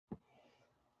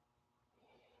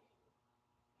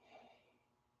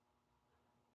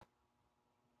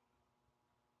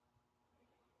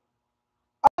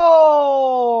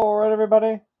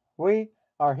everybody. We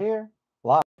are here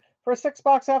live for a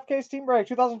 6-box half-case team break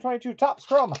 2022 Topps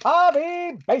Chrome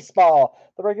Hobby Baseball.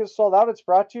 The break is sold out. It's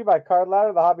brought to you by Card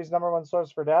Ladder, the hobby's #1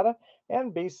 source for data,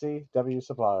 and BCW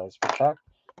Supplies. Protect,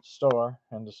 store,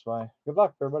 and display. Good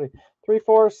luck, everybody. 3,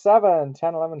 4, 7,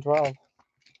 10, 11, 12.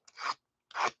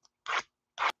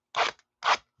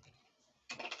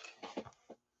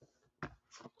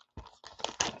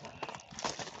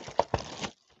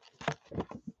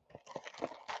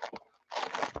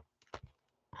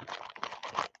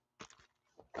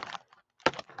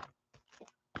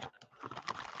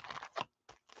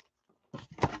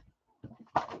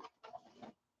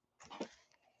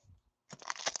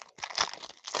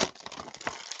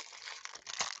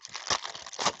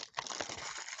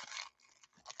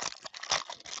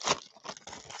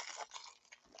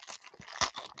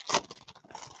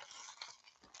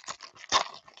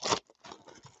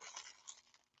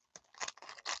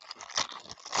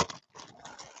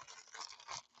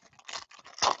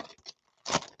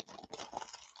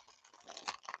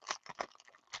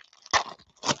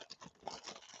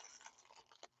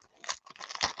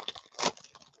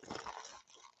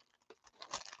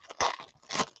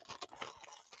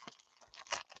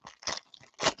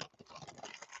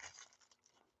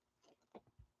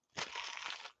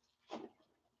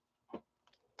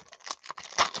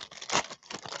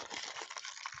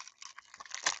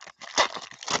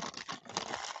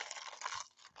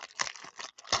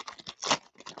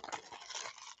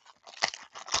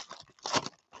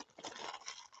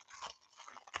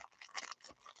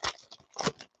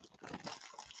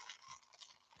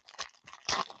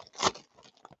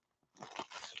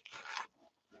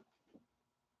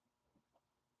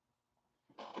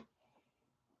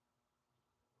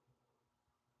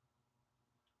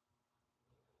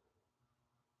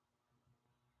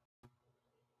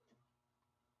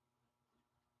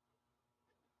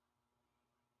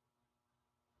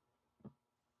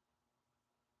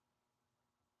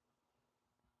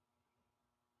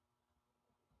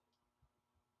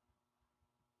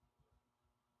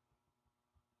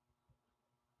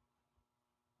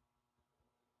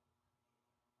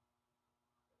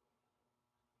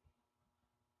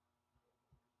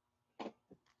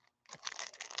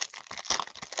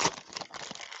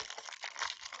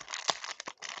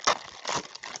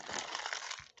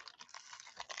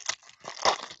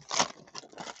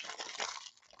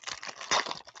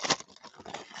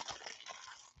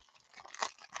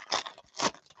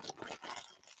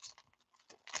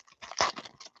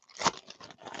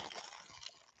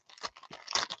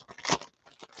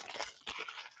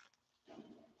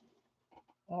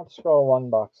 Let's go one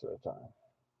box at a time.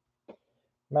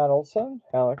 Matt Olson,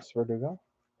 Alex Verdugo,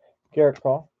 Garrett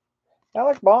Cole,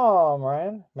 Alec Baum,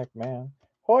 Ryan McMahon,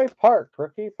 Hoy Park,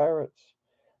 rookie, Pirates,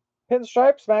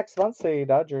 Pinstripes, Max Muncy,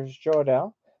 Dodgers, Joe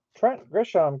Adell, Trent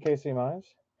Grisham, Casey Mize,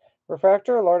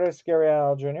 Refractor, Lourdes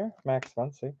Gurriel Jr., Max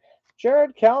Muncy,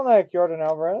 Jared Kelenic, Jordan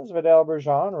Alvarez, Vidal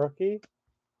Bergeron, rookie,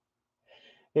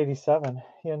 87,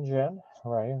 Hyun Jin,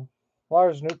 Ryu,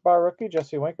 Lars Nootbaar, rookie,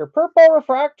 Jesse Winker, Purple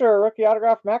Refractor, rookie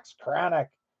autograph, Max Kranick,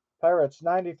 Pirates,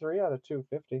 93 out of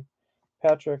 250,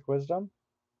 Patrick Wisdom,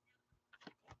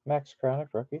 Max Kranick,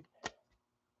 rookie,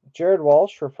 Jared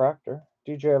Walsh, Refractor,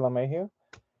 DJ LeMahieu,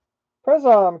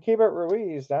 Prism, Keibert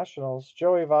Ruiz, Nationals,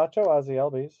 Joey Votto, Ozzie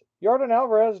Albies, Jordan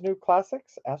Alvarez, New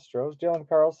Classics, Astros, Dylan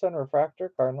Carlson,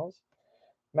 Refractor, Cardinals,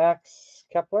 Max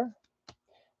Kepler,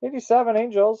 87,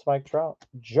 Angels, Mike Trout,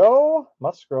 Joe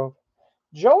Musgrove,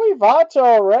 Joey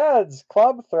Votto, Reds,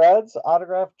 Club Threads,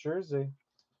 autographed jersey.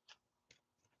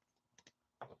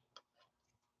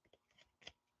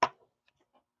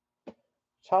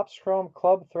 Topps Chrome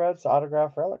Club Threads,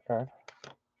 autograph relic card.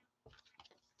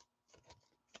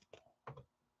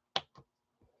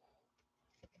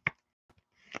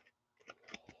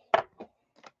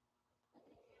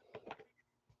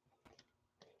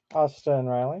 Austin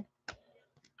Riley,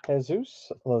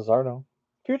 Jesus Luzardo,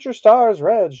 Future Stars,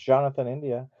 Reds, Jonathan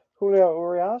India, Julio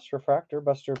Urias, Refractor,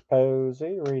 Buster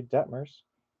Posey, Reed Detmers.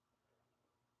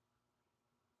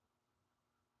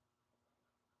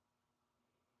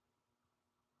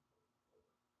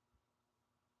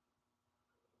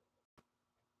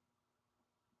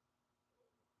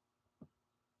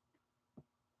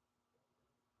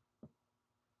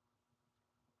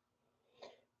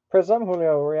 Prism,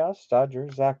 Julio Urias,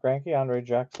 Dodgers, Zach Greinke, Andre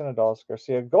Jackson, Adolis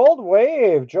Garcia. Gold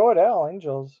Wave, Joe Adell,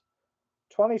 Angels.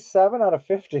 27 out of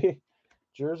 50.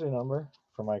 Jersey number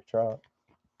for Mike Trout.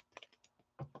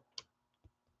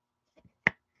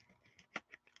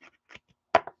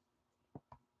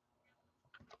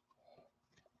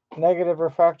 Negative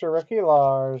refractor rookie,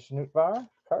 Lars Nootbaar,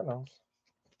 Cardinals.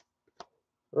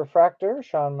 Refractor,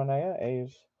 Sean Manaea,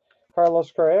 A's.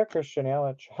 Carlos Correa, Christian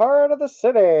Yelich. Heart of the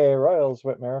City, Royals,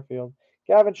 Whit Merrifield.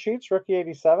 Gavin Sheets, rookie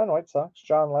 87, White Sox.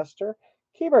 John Lester,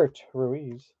 Keibert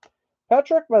Ruiz.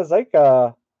 Patrick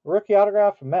Mazeika, rookie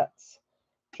autograph, Mets.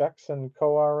 Jackson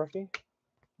Kowar, rookie.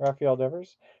 Rafael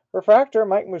Devers. Refractor,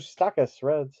 Mike Moustakas,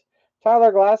 Reds.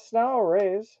 Tyler Glasnow,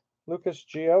 Rays. Lucas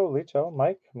Giolito,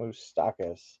 Mike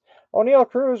Moustakas. O'Neill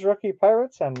Cruz, rookie,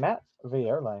 Pirates. And Matt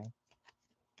Vierling.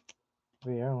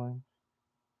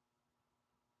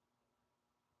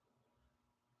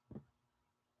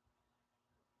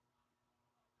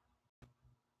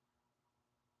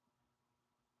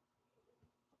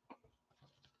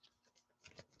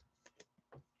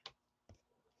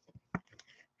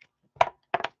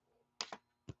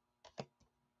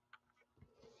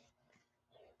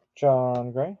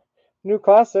 John Gray. New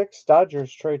Classics,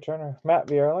 Dodgers, Trey Turner. Matt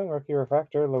Vierling, rookie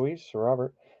refractor, Luis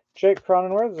Robert. Jake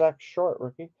Cronenworth, Zach Short,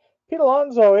 rookie. Pete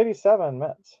Alonso, 87,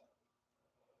 Mets.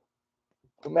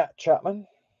 Matt Chapman.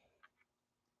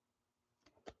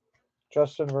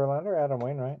 Justin Verlander, Adam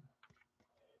Wainwright.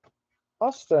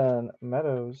 Austin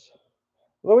Meadows.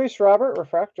 Luis Robert,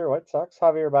 refractor, White Sox.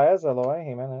 Javier Baez, Eloy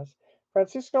Jimenez.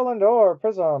 Francisco Lindor,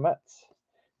 Prism, Mets.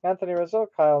 Anthony Rizzo,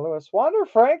 Kyle Lewis. Wander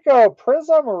Franco,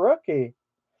 Prism, rookie.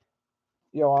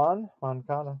 Yoan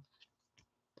Moncada.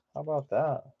 How about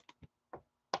that?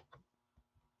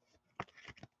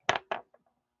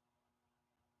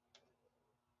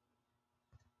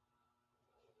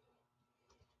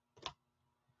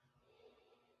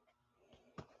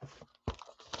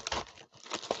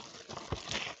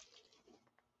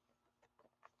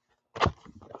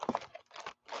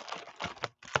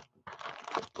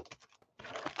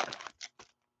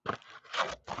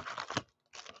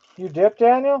 You dip,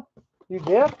 Daniel? You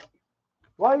dip?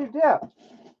 Why you dip?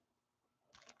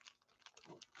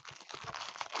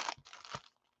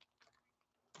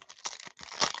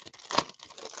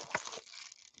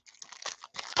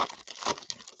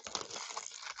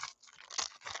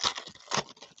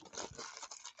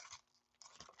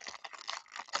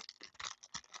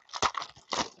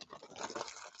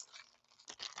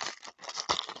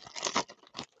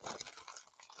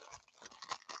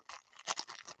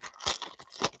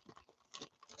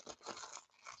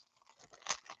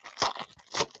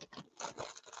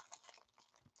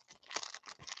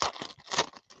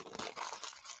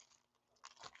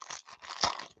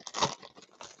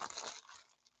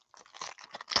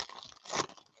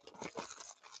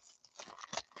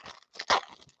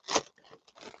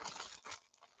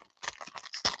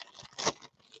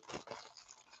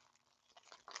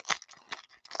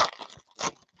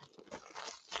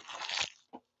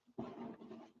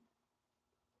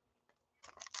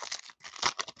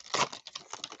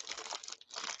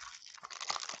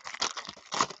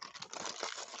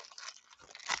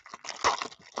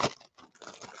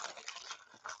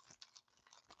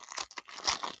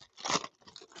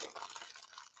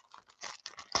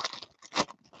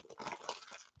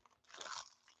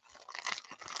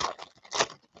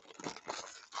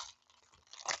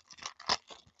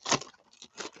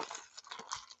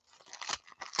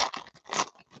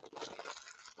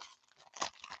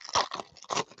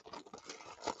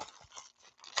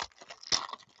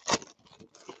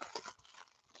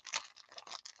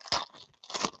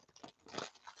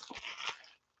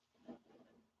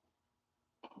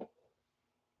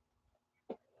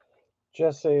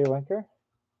 Jesse Winker.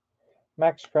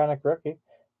 Max Kranick, rookie.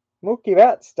 Mookie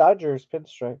Betts, Dodgers,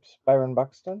 pinstripes. Byron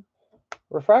Buxton.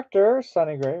 Refractor,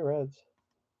 Sonny Gray, Reds.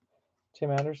 Tim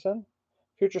Anderson.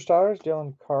 Future Stars,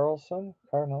 Dylan Carlson,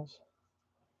 Cardinals.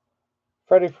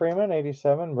 Freddie Freeman,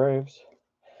 87, Braves.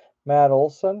 Matt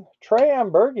Olson. Trey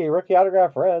Ambergy, rookie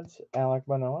autograph, Reds. Alec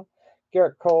Manoah.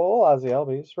 Garrett Cole, Ozzie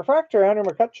Albies. Refractor, Andrew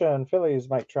McCutcheon, Phillies,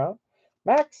 Mike Trout.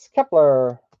 Max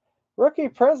Kepler. Rookie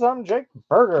Prism, Jake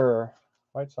Burger,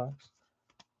 White Sox.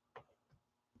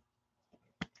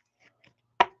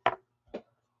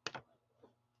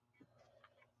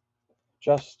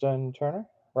 Justin Turner,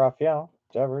 Raphael,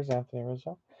 Devers, Anthony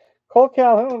Rizzo. Cole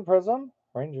Calhoun, Prism,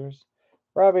 Rangers.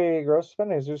 Robbie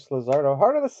Grossman, Jesus Luzardo.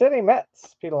 Heart of the City,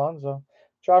 Mets, Pete Alonso.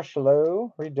 Josh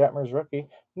Lowe, Reed Detmers, rookie.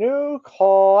 New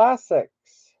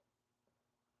Classics,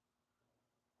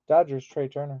 Dodgers, Trey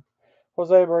Turner.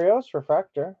 Jose Barrios,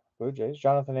 refractor, Blue Jays.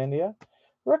 Jonathan India.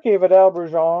 Rookie, Vidal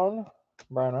Brujon,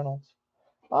 Brian Reynolds.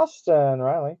 Austin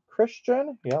Riley,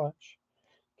 Christian Yelich.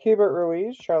 Keibert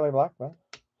Ruiz, Charlie Blackmon.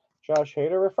 Josh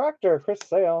Hader, refractor, Chris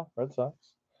Sale, Red Sox.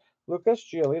 Lucas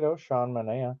Giolito, Sean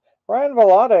Manaea. Ryan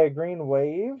Velotte, Green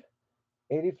Wave,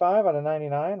 85 out of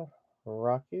 99,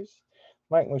 Rockies.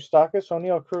 Mike Moustakas,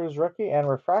 O'Neill Cruz, rookie, and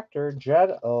refractor,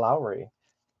 Jed Lowry,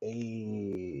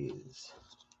 A's.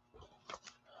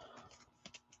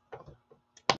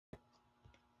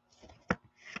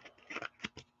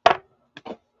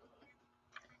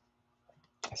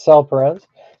 Sal Perez,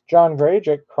 John Gray,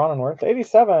 Jake Cronenworth,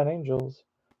 87 Angels,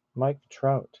 Mike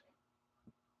Trout.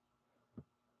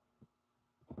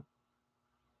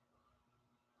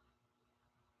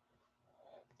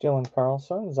 Dylan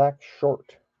Carlson, Zach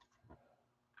Short,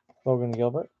 Logan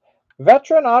Gilbert.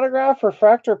 Veteran autograph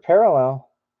refractor parallel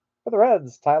for the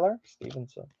Reds, Tyler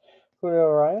Stevenson. Julio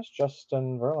Arias,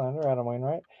 Justin Verlander, Adam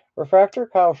Wainwright. Refractor,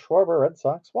 Kyle Schwarber, Red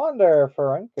Sox. Wander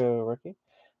Ferenco, rookie.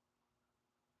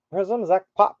 Prism, Zach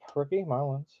Pop, rookie,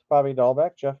 Marlins. Bobby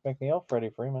Dahlbeck, Jeff McNeil,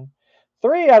 Freddie Freeman.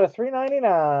 3 out of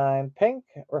 399. Pink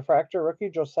refractor, rookie,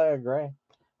 Josiah Gray,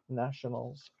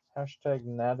 Nationals. Hashtag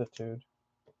Natitude.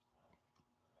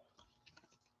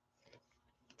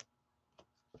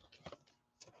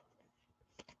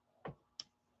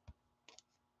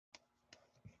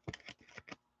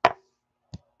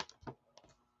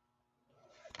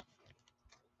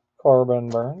 Corbin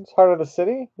Burns, Heart of the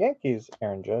City, Yankees,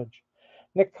 Aaron Judge.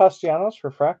 Nick Castellanos,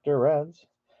 refractor, Reds.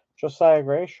 Josiah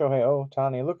Gray, Shohei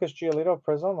Ohtani. Lucas Giolito,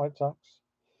 Prism, White Sox.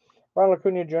 Ronald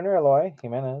Acuna Jr., Eloy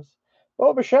Jimenez.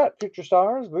 Bo Bichette, Future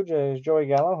Stars, Blue Jays, Joey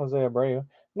Gallo, Jose Abreu.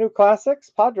 New Classics,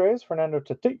 Padres, Fernando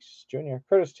Tatis Jr.,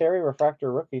 Curtis Terry,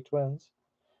 refractor, rookie, Twins.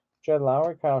 Jed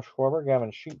Lowry, Kyle Schwarber,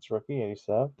 Gavin Sheets, rookie,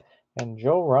 87. And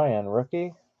Joe Ryan,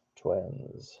 rookie,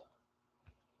 Twins.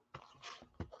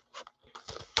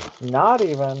 Not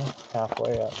even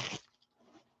halfway up.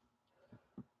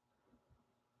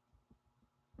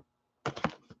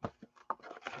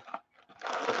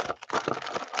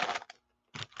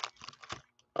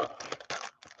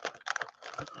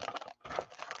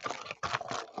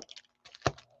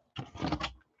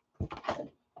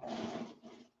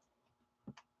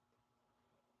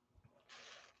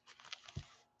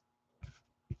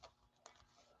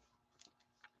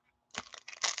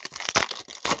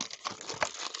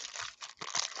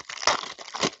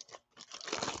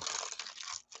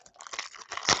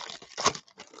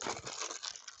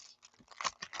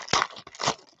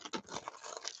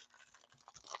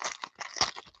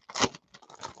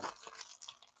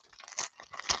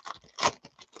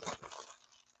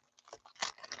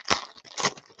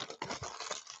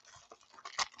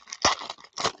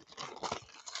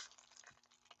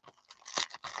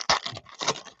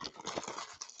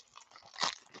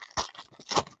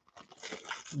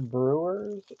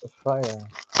 Brewers Fire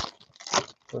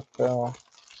for Phil.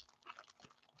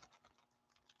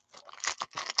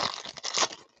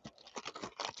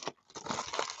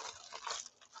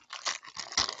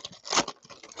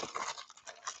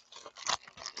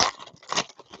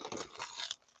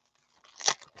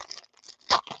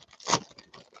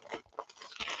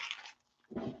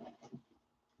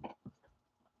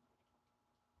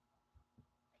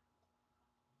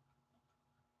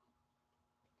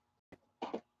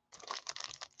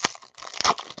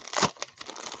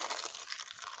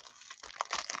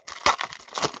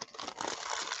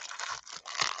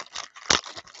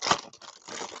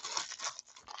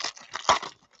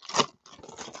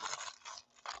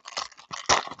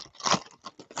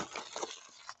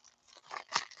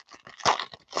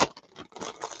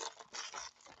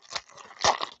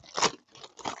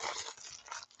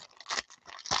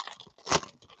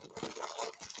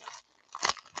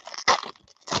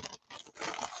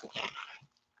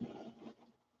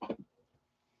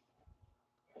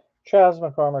 Chas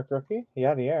McCormick, rookie.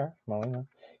 Yadier, Molina.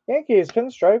 Yankees,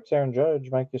 Pinstripes, Aaron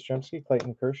Judge, Mike Yastrzemski,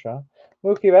 Clayton Kershaw.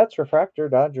 Mookie Betts, refractor,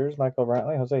 Dodgers, Michael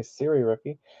Brantley, Jose Siri,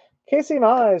 rookie. Casey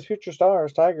Mize, Future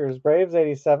Stars, Tigers, Braves,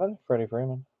 87, Freddie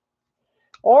Freeman.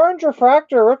 Orange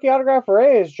refractor, rookie autograph,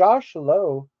 Rays, Josh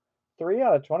Lowe, 3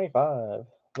 out of 25.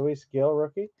 Luis Gil,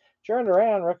 rookie. Jaron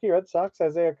Duran, rookie, Red Sox,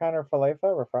 Isaiah Kiner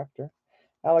Falefa, refractor.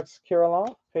 Alex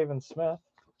Kirilloff, Pavin Smith.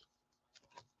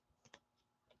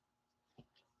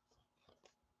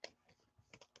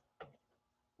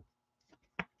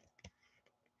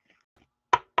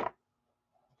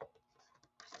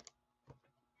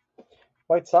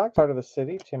 White Sox, Heart of the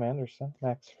City, Tim Anderson,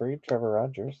 Max Fried, Trevor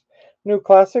Rogers. New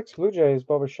Classics, Blue Jays,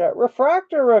 Bo Bichette.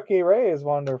 Refractor rookie, Rays,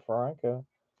 Wander Franco.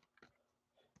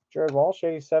 Jared Walsh,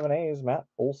 87 A's, Matt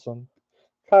Olson.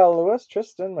 Kyle Lewis,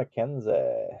 Tristan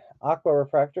McKenzie. Aqua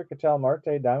Refractor, Ketel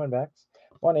Marte, Diamondbacks.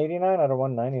 189 out of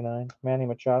 199. Manny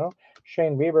Machado.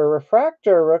 Shane Bieber,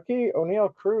 Refractor rookie, O'Neill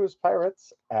Cruz,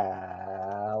 Pirates.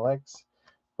 Alex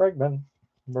Bregman.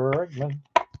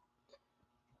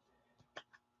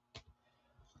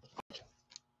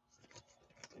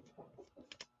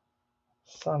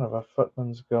 Son of a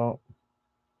footman's goat.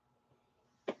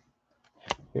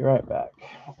 Be right back.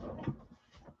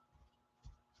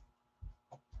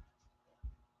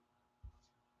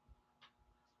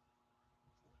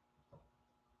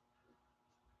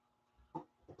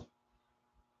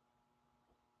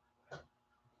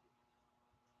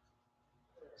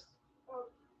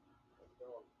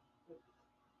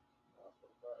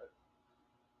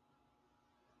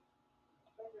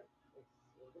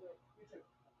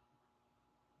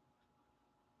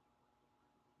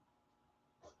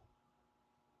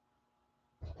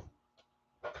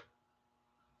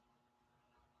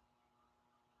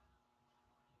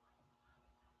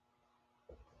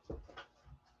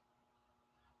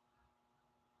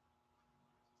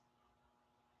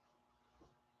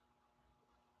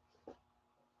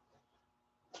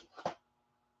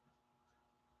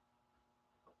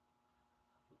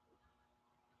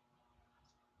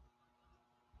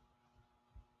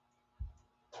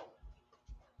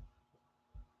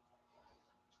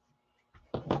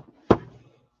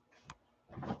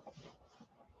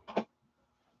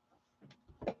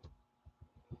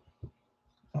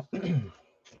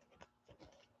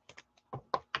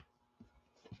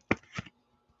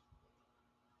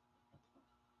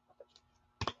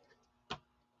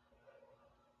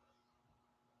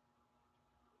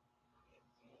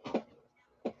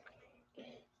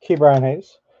 Key Brian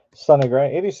Hayes, Sonny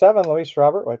Gray, 87, Luis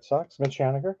Robert, White Sox, Mitch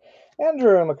Haniger,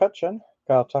 Andrew McCutcheon,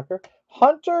 Kyle Tucker,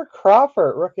 Hunter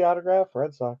Crawford, rookie autograph,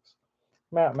 Red Sox,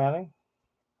 Matt Manning,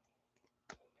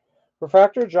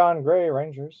 Refractor, John Gray,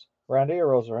 Rangers, Randy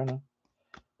Arozarena,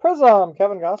 Prism,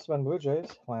 Kevin Gossman, Blue Jays,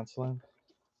 Lance Lynn.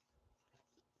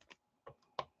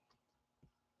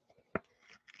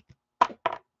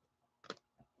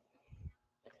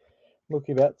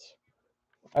 Mookie Betts,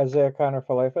 Isaiah Connor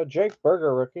Falefa, Jake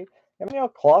Berger, rookie, Emmanuel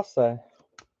Clase,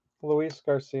 Luis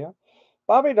Garcia,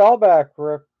 Bobby Dahlbeck,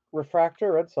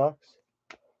 Refractor, Red Sox,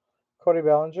 Cody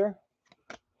Bellinger,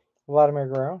 Vladimir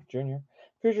Guerrero Jr.,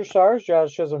 Future Stars,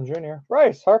 Jazz Chisholm Jr.,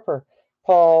 Bryce Harper,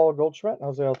 Paul Goldschmidt,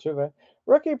 Jose Altuve,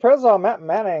 Rookie Prism, Matt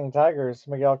Manning, Tigers,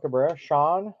 Miguel Cabrera,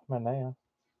 Sean Manaea.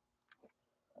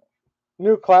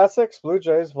 New Classics, Blue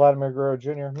Jays, Vladimir Guerrero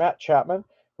Jr., Matt Chapman,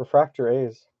 Refractor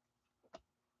A's,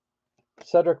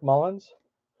 Cedric Mullins,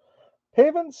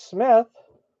 Pavin Smith,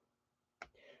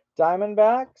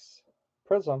 Diamondbacks,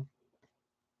 Prism,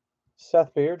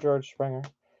 Seth Beer, George Springer,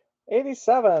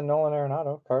 87, Nolan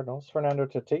Arenado, Cardinals, Fernando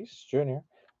Tatis Jr.,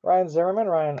 Ryan Zimmerman,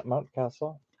 Ryan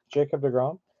Mountcastle, Jacob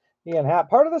deGrom, Ian Happ,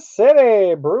 part of the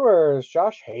city, Brewers,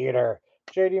 Josh Hader,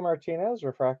 JD Martinez,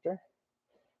 Refractor,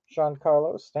 Sean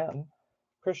Carlos Stanton,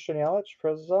 Christian Yelich,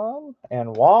 Prism,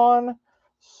 and Juan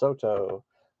Soto.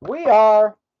 We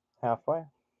are halfway.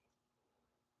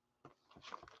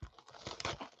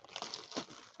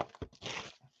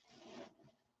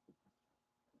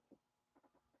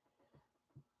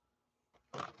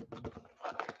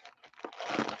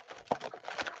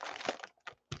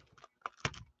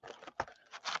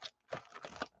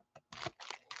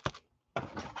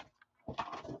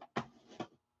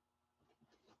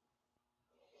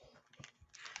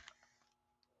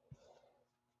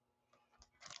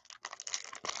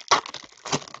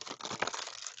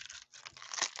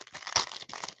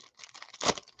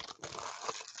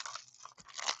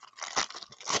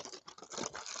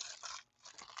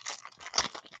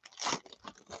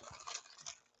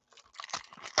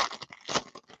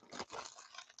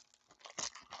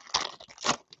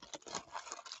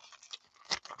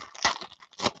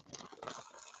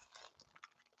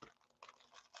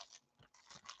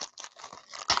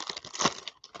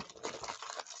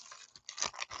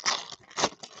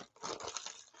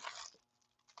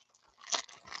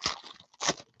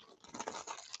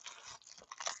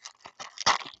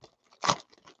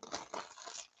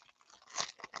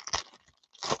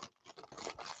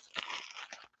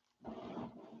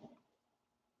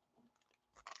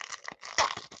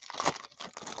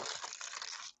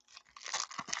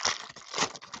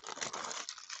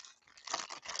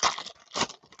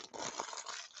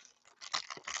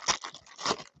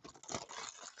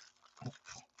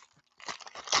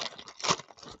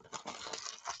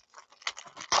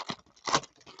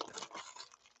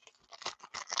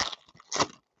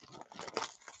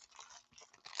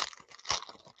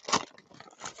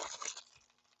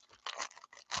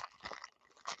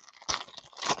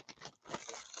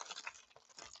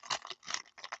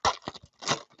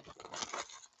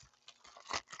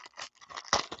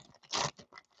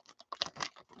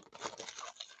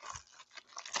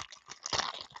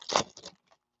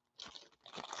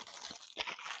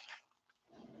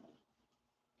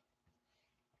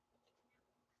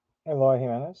 Eloy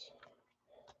Jimenez.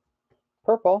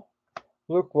 Purple,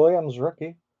 Luke Williams,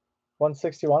 rookie,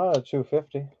 161 out of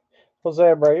 250. Jose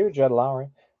Abreu, Jed Lowry.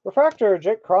 Refractor,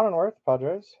 Jake Cronenworth,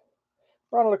 Padres.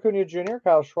 Ronald Acuna Jr.,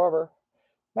 Kyle Schwarber.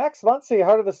 Max Muncy,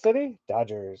 Heart of the City,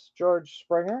 Dodgers. George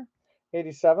Springer,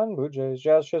 87, Blue Jays.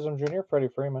 Jazz Chisholm Jr., Freddie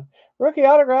Freeman. Rookie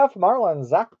autograph, Marlins,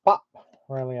 Zach Pop,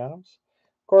 Riley Adams.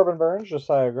 Corbin Burns,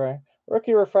 Josiah Gray.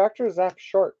 Rookie refractor, Zach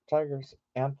Short, Tigers.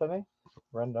 Anthony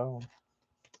Rendon.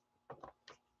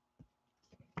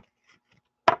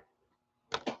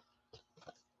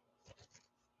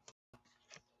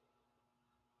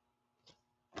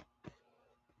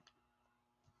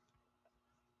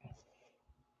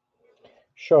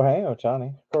 Shohei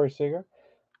Ohtani, Corey Seager.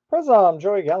 Prism,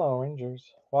 Joey Gallo,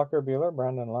 Rangers. Walker Buehler,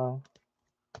 Brandon Lau.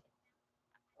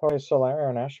 Jorge Soler,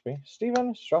 Aaron Ashby.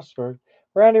 Steven Strasburg.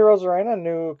 Randy Rosarena,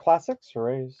 New Classics,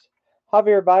 Rays.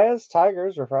 Javier Baez,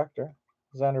 Tigers, Refractor.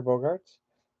 Xander Bogaerts.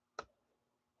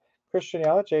 Christian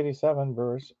Yelich, 87,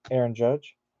 Brewers. Aaron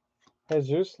Judge.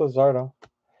 Jesus Luzardo.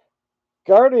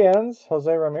 Guardians,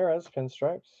 Jose Ramirez,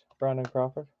 Pinstripes. Brandon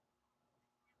Crawford.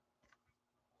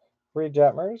 Reed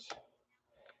Detmers.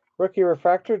 Rookie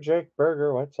Refractor, Jake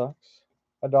Burger, White Sox.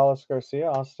 Adolis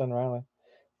Garcia, Austin Riley.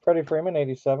 Freddie Freeman,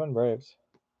 87, Braves.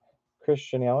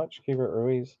 Christian Yelich, Keibert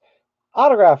Ruiz.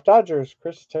 Autograph, Dodgers,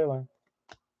 Chris Taylor.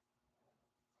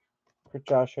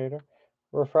 Josh Hader.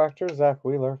 Refractor, Zach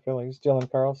Wheeler, Phillies.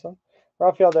 Dylan Carlson.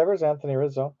 Rafael Devers, Anthony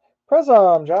Rizzo.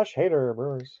 Prism, Josh Hader,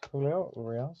 Brewers. Julio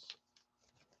Urias.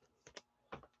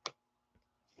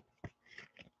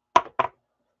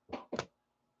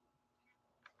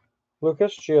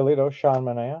 Lucas Giolito, Sean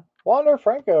Manaea. Wander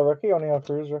Franco, rookie. O'Neill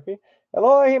Cruz, rookie.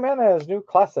 Eloy Jimenez, New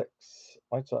Classics,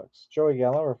 White Sox. Joey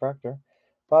Gallo, Refractor.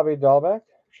 Bobby Dahlbeck,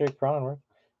 Jake Cronenworth.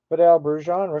 Vidal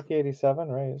Brujon, rookie, 87,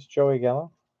 Rays. Joey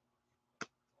Gallo.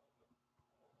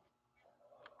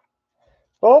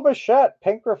 Bo Bichette,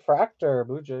 Pink Refractor,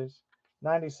 Blue Jays.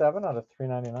 97 out of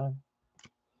 399.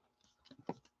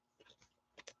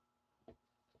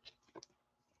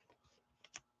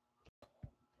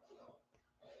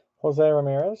 Jose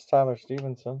Ramirez, Tyler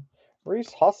Stevenson.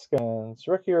 Reese Hoskins,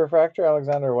 rookie refractor,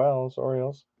 Alexander Wells,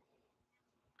 Orioles.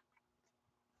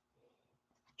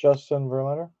 Justin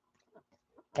Verlander.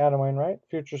 Adam Wainwright,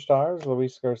 Future Stars,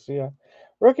 Luis Garcia.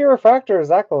 Rookie refractor,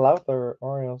 Zach Lowther,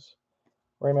 Orioles.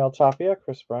 Raymel Tapia,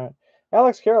 Chris Bryant.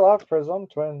 Alex Kirilloff, Prism,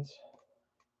 Twins.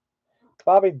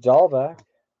 Bobby Dahlbeck,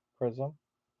 Prism.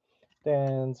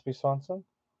 Dansby Swanson.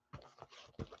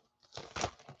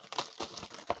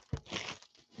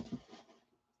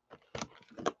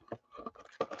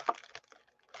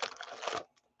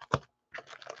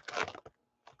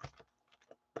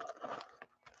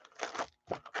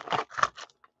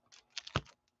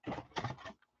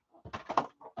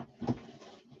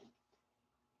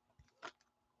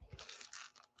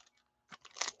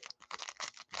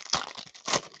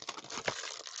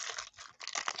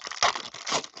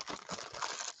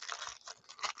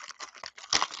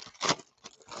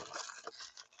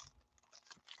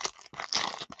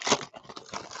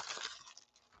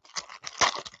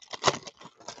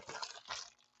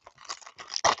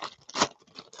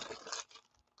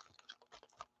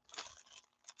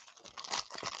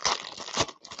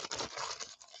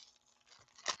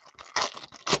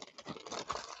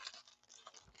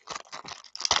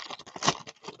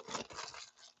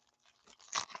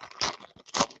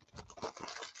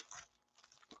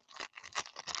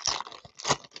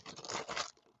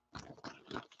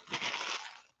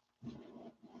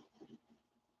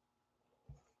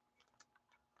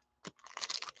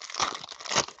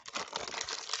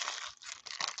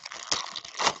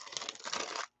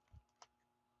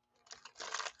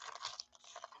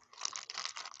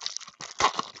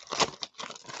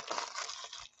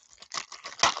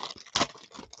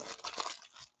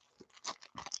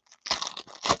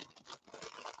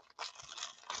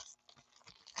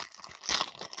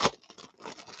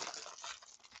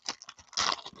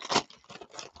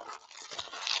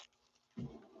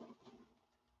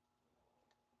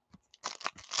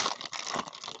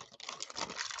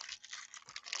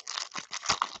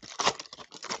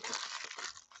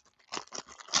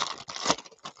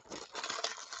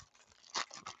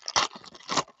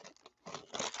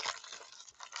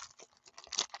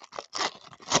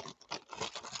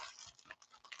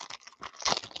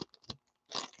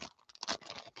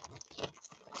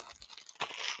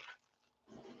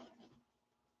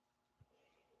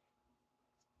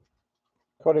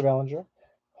 Cody Bellinger.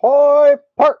 Hoy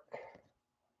Park.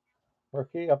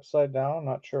 Rookie, upside down,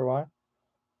 not sure why.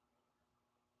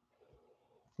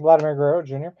 Vladimir Guerrero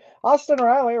Jr. Austin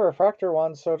Riley, Refractor,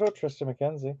 Juan Soto, Tristan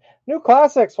McKenzie. New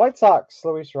Classics, White Sox,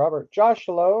 Luis Robert. Josh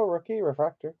Lowe, Rookie,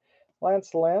 Refractor.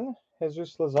 Lance Lynn,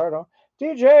 Jesus Luzardo.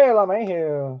 DJ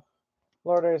LeMahieu,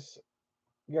 Lourdes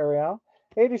Gurriel.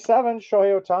 87,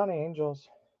 Shohei Ohtani, Angels.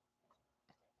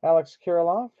 Alex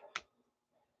Kirilloff.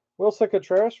 Wilson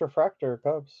Contreras, Refractor,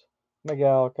 Cubs.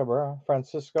 Miguel Cabrera.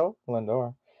 Francisco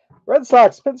Lindor. Red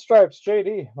Sox, Pinstripes,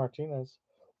 JD Martinez.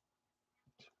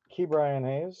 Ke'Bryan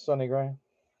Hayes, Sonny Gray.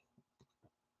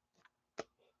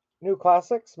 New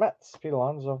Classics, Mets, Pete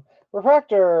Alonso.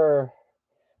 Refractor,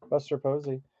 Buster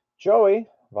Posey. Joey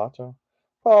Votto.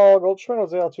 Paul Goldschmidt,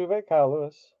 Jose Altuve, Kyle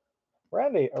Lewis.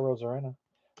 Randy Arozarena.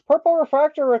 Purple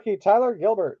Refractor rookie, Tyler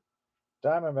Gilbert.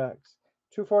 Diamondbacks.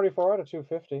 244 out of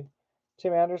 250.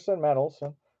 Tim Anderson, Matt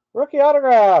Olson. Rookie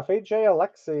autograph, AJ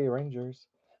Alexy, Rangers.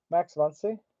 Max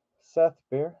Muncy, Seth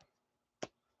Beer.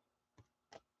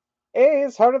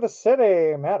 A's, Heart of the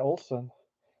City, Matt Olson.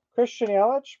 Christian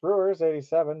Yelich, Brewers,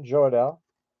 87, Joe Adell.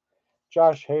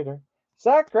 Josh Hader.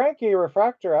 Zach Greinke,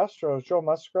 Refractor, Astros, Joe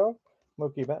Musgrove,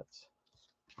 Mookie Betts.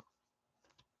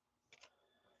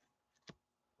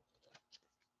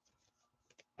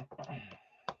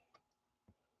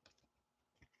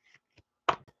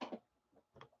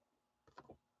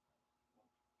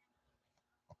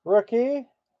 Rookie,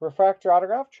 Refractor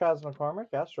autograph, Chas McCormick,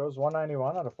 Astros,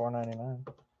 191 out of 499.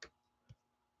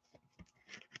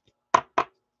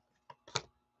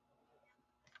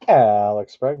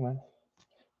 Alex Bregman.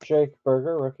 Jake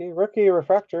Berger, rookie. Rookie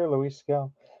refractor, Luis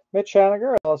Gill. Mitch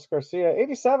Haniger, Ellis Garcia.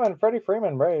 87, Freddie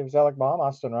Freeman, Braves. Alec Baum,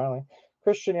 Austin Riley.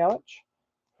 Christian Yelich.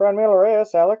 Franmil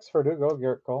Reyes, Alex Verdugo,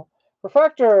 Garrett Cole.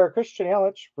 Refractor, Christian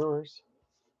Yelich, Brewers.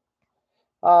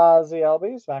 Ozzy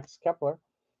Albies, Max Kepler.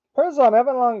 Prism,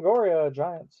 Evan Longoria,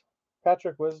 Giants.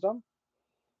 Patrick Wisdom.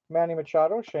 Manny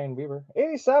Machado, Shane Bieber.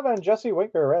 87, Jesse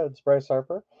Winker, Reds. Bryce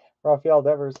Harper. Rafael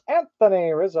Devers.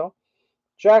 Anthony Rizzo.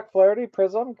 Jack Flaherty,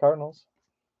 Prism, Cardinals.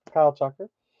 Kyle Tucker.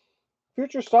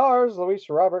 Future Stars, Luis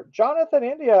Robert. Jonathan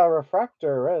India,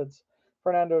 Refractor, Reds.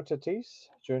 Fernando Tatis,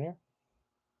 Jr.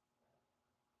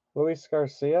 Luis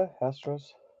Garcia,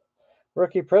 Astros.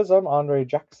 Rookie Prism, Andre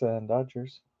Jackson,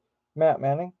 Dodgers. Matt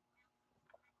Manning.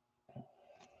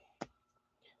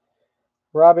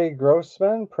 Robbie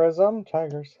Grossman, Prism,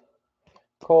 Tigers.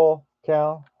 Cole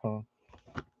Calhoun.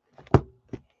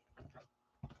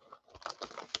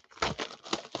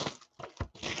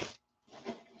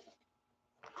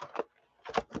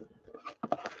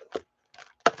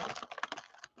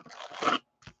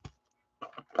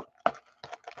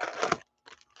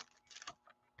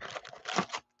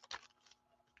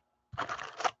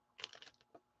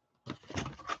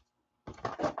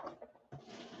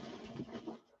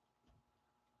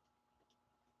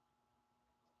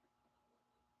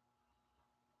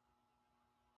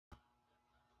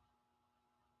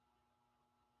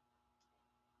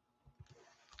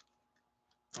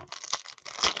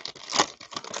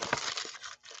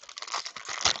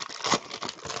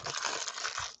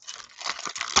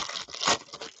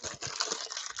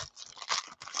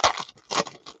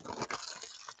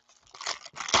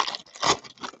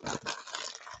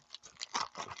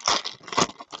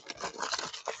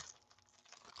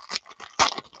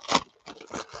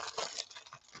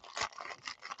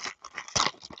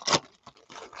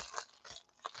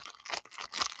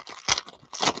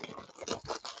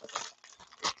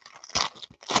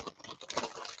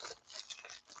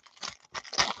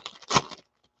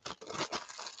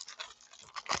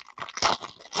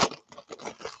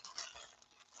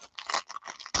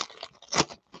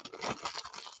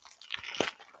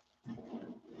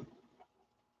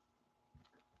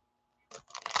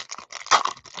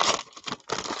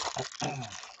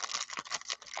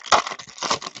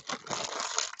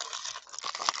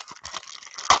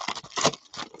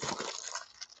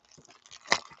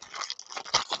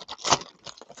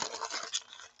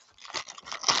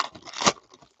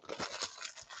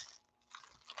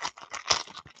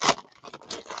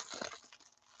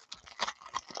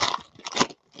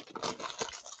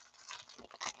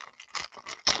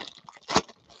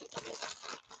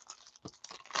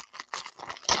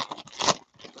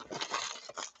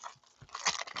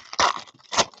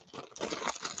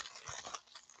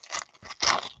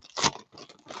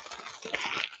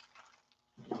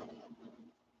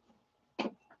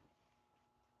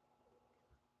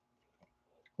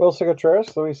 Wilson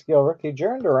Contreras, Luis Gil, rookie.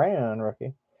 Jarren Duran,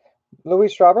 rookie.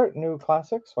 Luis Robert, New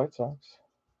Classics, White Sox.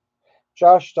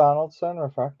 Josh Donaldson,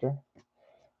 Refractor.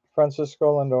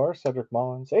 Francisco Lindor, Cedric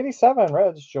Mullins. 87,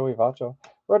 Reds, Joey Votto.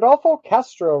 Rodolfo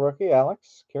Castro, rookie.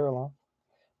 Alex Kirilloff.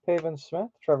 Pavin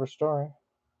Smith, Trevor Story.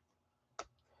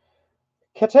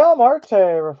 Ketel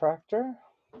Marte, Refractor.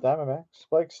 Diamondbacks.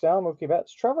 Blake Snell, Mookie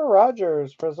Betts. Trevor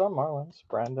Rogers, Prism, Marlins.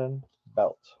 Brandon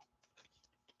Belt.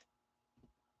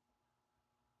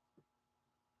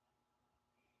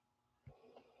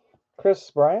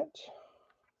 Chris Bryant.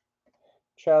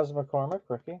 Chas McCormick,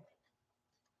 rookie.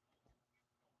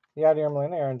 Yadier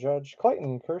Molina, Aaron Judge.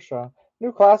 Clayton Kershaw.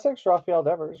 New Classics, Rafael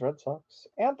Devers, Red Sox.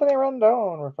 Anthony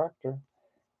Rendon, Refractor.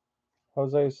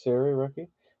 Jose Siri, rookie.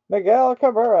 Miguel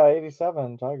Cabrera,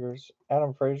 87, Tigers.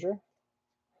 Adam Frazier.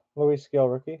 Luis Gil,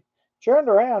 rookie. Jarren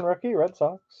Duran, rookie, Red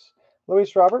Sox.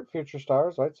 Luis Robert, Future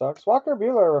Stars, White Sox. Walker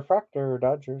Buehler, Refractor,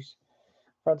 Dodgers.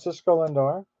 Francisco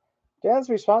Lindor.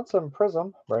 Dansby Swanson,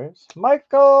 Prism, Braves.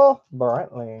 Michael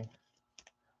Brantley.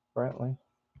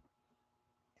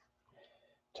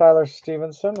 Tyler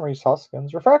Stevenson, Rhys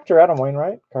Hoskins. Refractor, Adam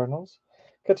Wainwright, Cardinals.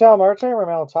 Ketel Marte,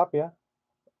 Raimel Tapia.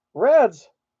 Reds,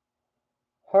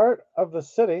 Heart of the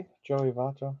City, Joey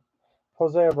Votto.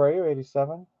 Jose Abreu,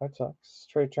 87, White Sox.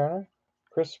 Trey Turner,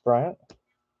 Chris Bryant.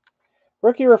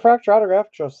 Rookie refractor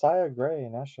autograph, Josiah Gray,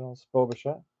 Nationals. Bo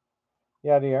Bichette.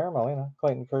 Yadier Molina,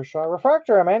 Clayton Kershaw.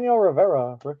 Refractor, Emmanuel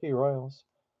Rivera, rookie Royals.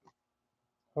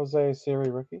 Jose Siri,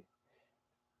 rookie.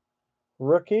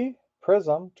 Rookie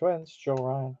Prism, Twins, Joe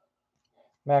Ryan.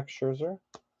 Max Scherzer.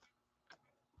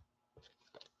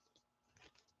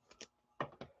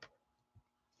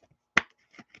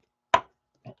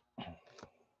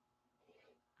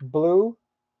 Blue,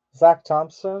 Zach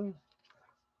Thompson,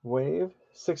 Wave,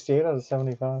 68 out of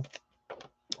 75.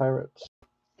 Pirates.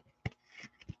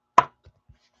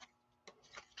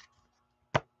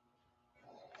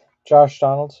 Josh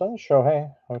Donaldson,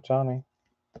 Shohei Ohtani.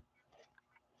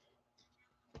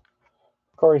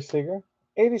 Corey Seager.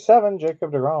 87,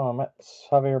 Jacob deGrom, Mets.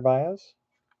 Javier Baez.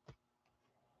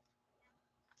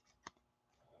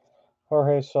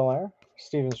 Jorge Soler.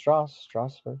 Steven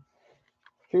Strasburg.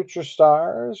 Future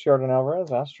Stars, Jordan Alvarez,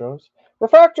 Astros.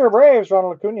 Refractor, Braves,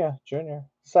 Ronald Acuna Jr.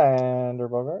 Sander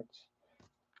Bogaerts.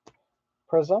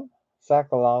 Prism,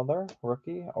 Zach Lowther,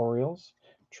 rookie, Orioles.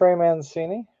 Trey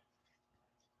Mancini.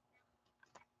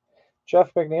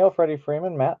 Jeff McNeil, Freddie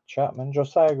Freeman, Matt Chapman,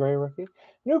 Josiah Gray, rookie.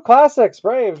 New Classics,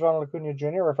 Braves, Ronald Acuna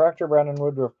Jr., Refractor, Brandon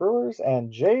Woodruff, Brewers,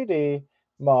 and J.D.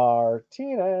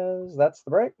 Martinez. That's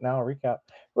the break. Now a recap.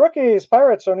 Rookies,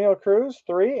 Pirates, O'Neill Cruz,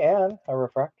 3, and a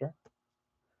refractor.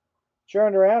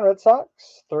 Jarren Duran, Red Sox,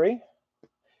 3.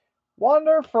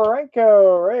 Wander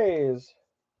Franco, Rays,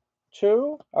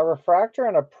 2, a refractor,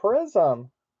 and a prism.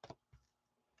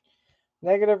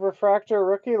 Negative refractor,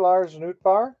 rookie, Lars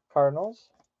Nootbaar, Cardinals.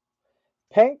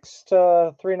 Pinks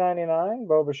to 399,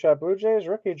 Bo Bichette, Blue Jays.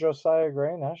 Rookie, Josiah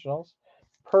Gray, Nationals.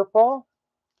 Purple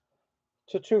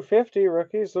to 250,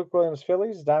 rookies, Luke Williams,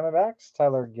 Phillies. Diamondbacks,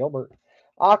 Tyler Gilbert.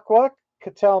 Aqua,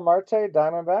 Ketel Marte,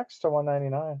 Diamondbacks to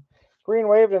 199. Green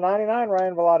Wave to 99,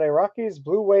 Ryan Vilade, Rockies.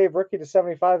 Blue Wave, rookie to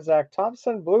 75, Zach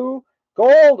Thompson. Blue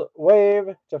Gold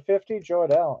Wave to 50, Joe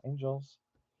Adell, Angels.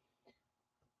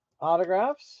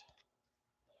 Autographs.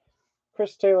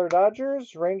 Chris Taylor,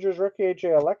 Dodgers. Rangers rookie,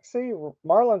 AJ Alexy.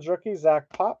 Marlins rookie, Zach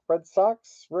Pop. Red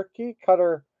Sox rookie,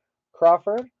 Cutter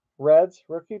Crawford. Reds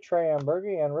rookie, Trey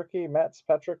Amberge. And rookie, Mets,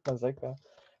 Patrick Mazeika.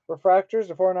 Refractors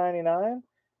to 499.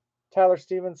 Tyler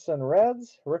Stevenson,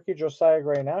 Reds. Rookie, Josiah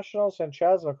Gray, Nationals. And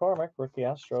Chas McCormick, rookie,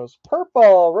 Astros.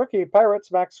 Purple, rookie,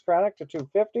 Pirates, Max Kranick to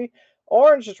 250.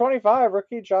 Orange to 25,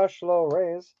 rookie, Josh Lowe,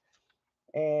 Rays.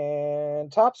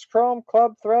 And Topps Chrome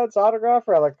Club Threads autograph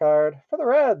relic card for the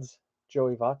Reds,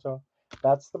 Joey Votto.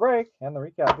 That's the break and the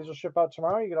recap. These will ship out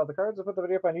tomorrow. You get all the cards. I'll put the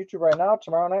video up on YouTube right now.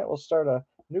 Tomorrow night we'll start a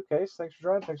new case. Thanks for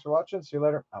joining. Thanks for watching. See you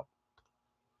later. Out.